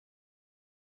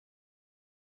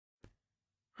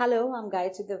Hello, I'm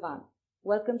Gayatri Dewan.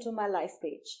 Welcome to my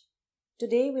LifePage.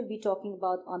 Today we'll be talking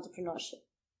about entrepreneurship.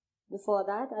 Before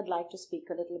that, I'd like to speak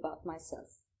a little about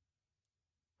myself.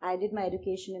 I did my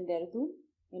education in Dehradun,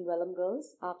 in Welham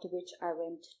Girls, after which I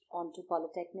went on to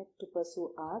Polytechnic to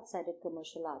pursue arts. I did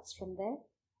commercial arts from there.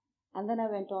 And then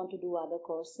I went on to do other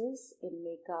courses in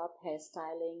makeup,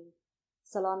 hairstyling,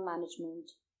 salon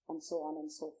management, and so on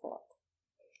and so forth.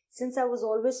 Since I was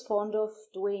always fond of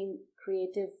doing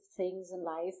creative things in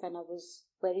life and I was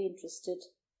very interested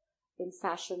in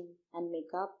fashion and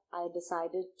makeup, I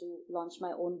decided to launch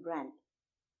my own brand.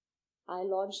 I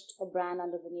launched a brand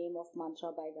under the name of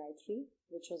Mantra by Gayatri,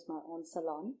 which was my own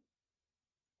salon.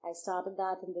 I started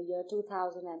that in the year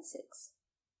 2006.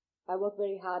 I worked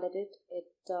very hard at it.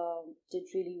 It did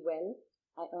really well.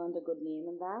 I earned a good name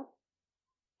in that.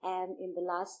 And in the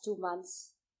last 2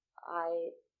 months,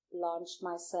 I launched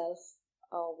myself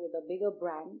with a bigger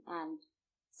brand and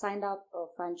signed up a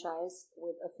franchise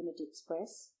with Affinity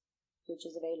Express, which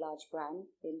is a very large brand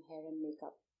in hair and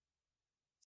makeup.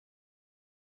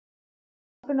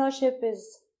 Entrepreneurship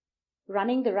is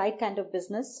running the right kind of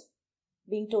business,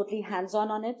 being totally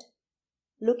hands-on on it,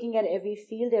 looking at every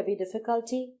field, every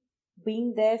difficulty,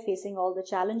 being there, facing all the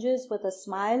challenges with a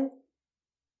smile,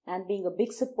 and being a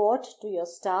big support to your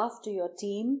staff, to your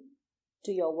team,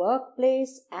 to your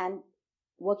workplace, and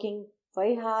working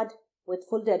very hard with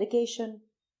full dedication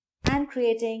and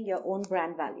creating your own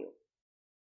brand value.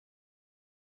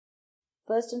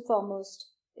 First and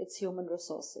foremost, it's human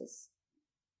resources.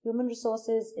 Human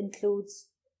resources includes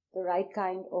the right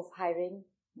kind of hiring,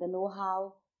 the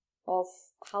know-how of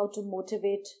how to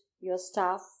motivate your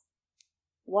staff,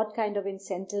 what kind of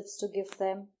incentives to give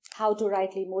them, how to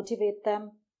rightly motivate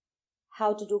them,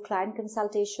 how to do client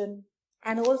consultation,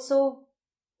 and also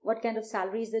what kind of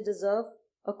salaries they deserve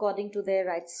according to their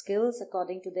right skills,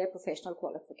 according to their professional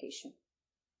qualification.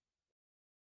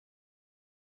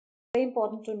 Very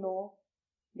important to know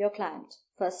your client.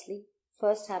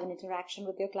 First have an interaction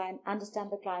with your client,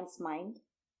 understand the client's mind,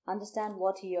 understand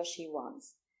what he or she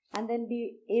wants, and then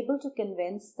be able to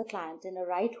convince the client in a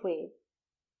right way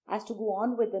as to go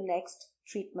on with the next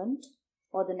treatment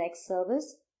or the next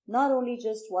service, not only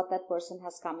just what that person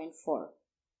has come in for.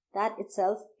 That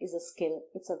itself is a skill.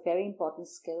 It's a very important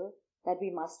skill that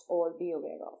we must all be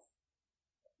aware of.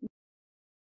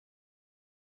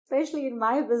 Especially in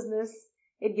my business,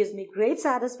 it gives me great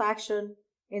satisfaction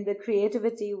in the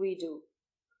creativity we do.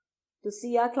 To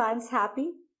see our clients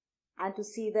happy and to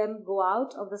see them go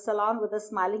out of the salon with a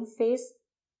smiling face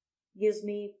gives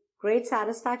me great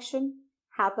satisfaction,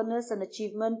 happiness, and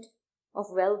achievement of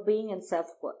well-being and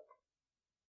self-worth.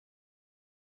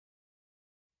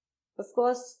 Of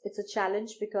course, it's a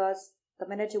challenge because the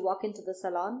minute you walk into the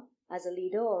salon as a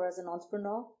leader or as an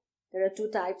entrepreneur, there are two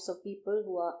types of people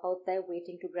who are out there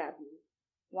waiting to grab you.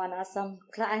 One are some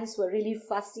clients who are really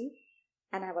fussy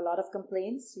and have a lot of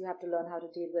complaints. You have to learn how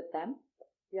to deal with them.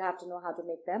 You have to know how to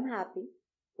make them happy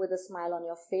with a smile on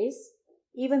your face.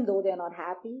 Even though they're not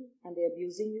happy and they're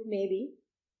abusing you maybe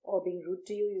or being rude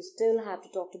to you, you still have to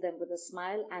talk to them with a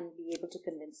smile and be able to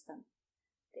convince them.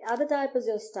 The other type is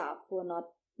your staff who are not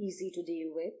easy to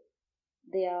deal with.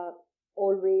 They are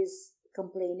always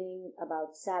complaining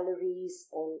about salaries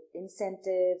or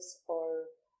incentives or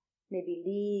maybe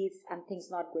leave and things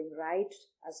not going right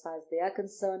as far as they are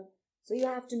concerned. So you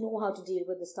have to know how to deal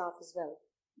with the staff as well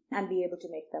and be able to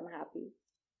make them happy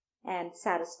and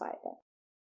satisfy them.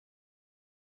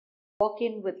 Walk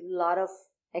in with a lot of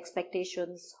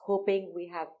expectations, hoping we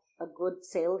have a good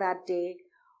sale that day,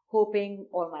 hoping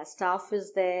all my staff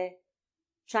is there,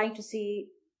 trying to see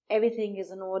everything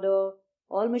is in order,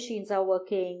 all machines are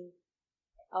working,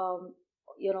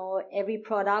 every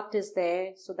product is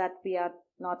there so that we are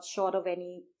not short of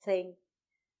anything.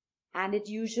 And it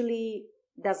usually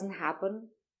doesn't happen.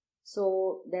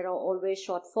 So there are always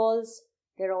shortfalls,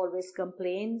 there are always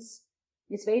complaints.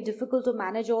 It's very difficult to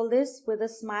manage all this with a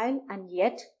smile and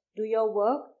yet do your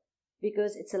work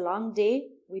because it's a long day.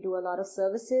 We do a lot of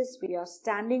services. We are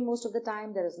standing most of the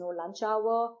time. There is no lunch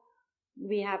hour.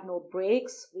 We have no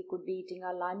breaks. We could be eating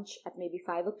our lunch at maybe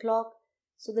 5 o'clock.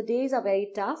 So the days are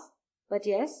very tough. But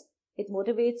yes, it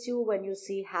motivates you when you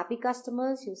see happy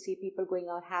customers. You see people going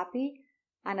out happy.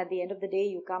 And at the end of the day,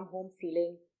 you come home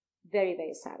feeling very,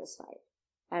 very satisfied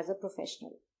as a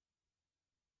professional.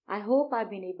 I hope I've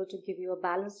been able to give you a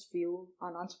balanced view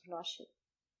on entrepreneurship.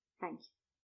 Thank you.